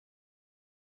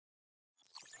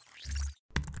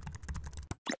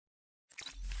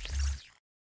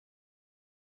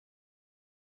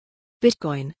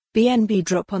Bitcoin, BNB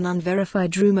drop on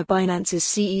unverified rumor. Binance's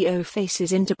CEO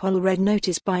faces Interpol red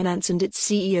notice. Binance and its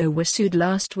CEO were sued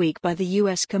last week by the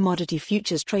U.S. Commodity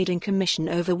Futures Trading Commission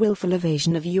over willful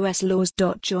evasion of U.S. laws.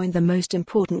 Join the most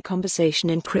important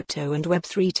conversation in crypto and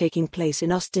Web3 taking place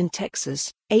in Austin,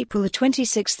 Texas, April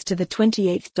 26th to the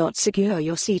 28th. Secure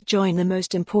your seat. Join the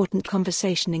most important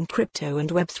conversation in crypto and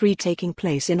Web3 taking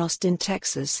place in Austin,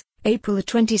 Texas, April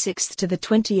 26th to the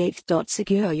 28th.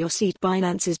 Secure your seat.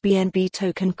 Binance's BNB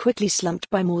token quickly slumped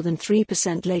by more than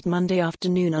 3% late Monday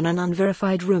afternoon on an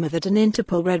unverified rumor that an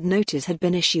Interpol red notice had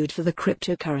been issued for the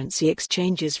cryptocurrency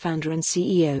exchange's founder and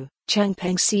CEO,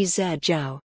 Changpeng CZ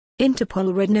Zhao.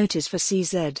 Interpol red notice for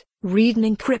CZ, read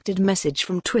an encrypted message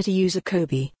from Twitter user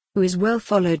Kobe, who is well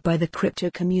followed by the crypto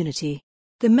community.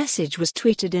 The message was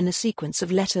tweeted in a sequence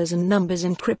of letters and numbers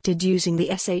encrypted using the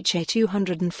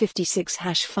SHA-256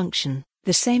 hash function,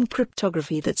 the same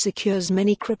cryptography that secures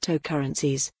many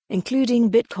cryptocurrencies, including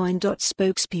Bitcoin.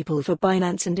 Spokespeople for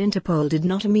Binance and Interpol did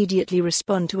not immediately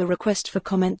respond to a request for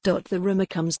comment. The rumor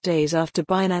comes days after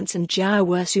Binance and Zhao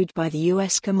were sued by the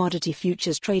U.S. Commodity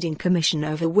Futures Trading Commission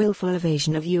over willful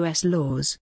evasion of U.S.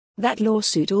 laws. That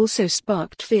lawsuit also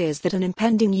sparked fears that an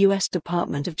impending U.S.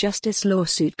 Department of Justice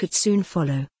lawsuit could soon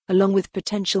follow, along with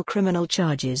potential criminal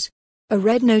charges. A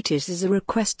red notice is a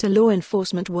request to law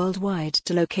enforcement worldwide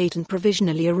to locate and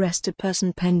provisionally arrest a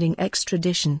person pending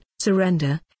extradition,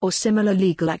 surrender, or similar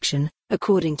legal action,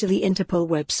 according to the Interpol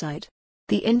website.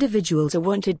 The individuals are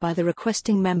wanted by the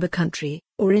requesting member country,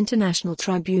 or international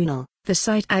tribunal, the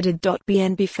site added.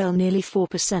 BNB fell nearly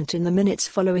 4% in the minutes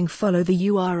following. Follow the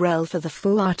URL for the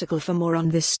full article. For more on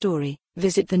this story,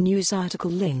 visit the news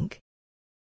article link.